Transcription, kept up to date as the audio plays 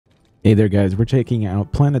Hey there guys, we're checking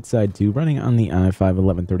out Planetside 2 running on the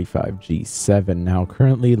i5-1135G7, now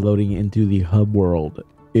currently loading into the hub world.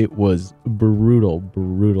 It was brutal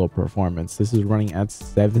performance. This is running at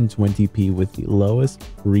 720p with the lowest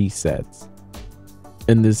presets.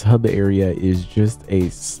 And this hub area is just a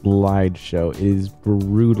slideshow. It is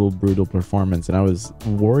brutal performance, and I was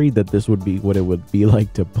worried that this would be what it would be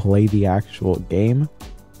like to play the actual game.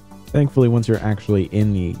 Thankfully, once you're actually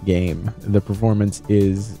in the game, the performance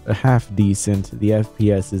is half decent. The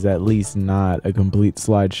FPS is at least not a complete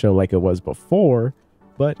slideshow like it was before,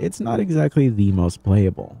 but it's not exactly the most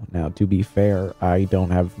playable. Now, to be fair, I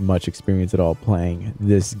don't have much experience at all playing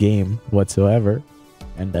this game whatsoever,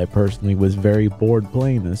 and I personally was very bored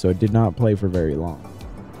playing this, so I did not play for very long.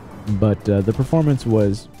 But the performance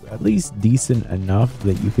was at least decent enough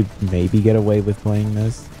that you could maybe get away with playing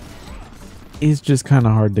this. It's just kind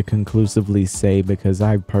of hard to conclusively say because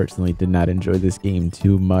I personally did not enjoy this game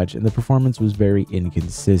too much, and the performance was very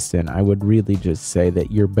inconsistent. I would really just say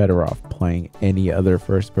that you're better off playing any other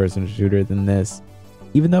first-person shooter than this.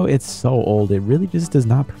 Even though it's so old, it really just does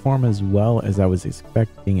not perform as well as I was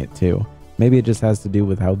expecting it to. Maybe it just has to do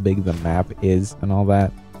with how big the map is and all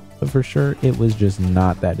that, but for sure it was just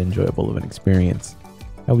not that enjoyable of an experience.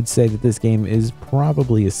 I would say that this game is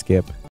probably a skip.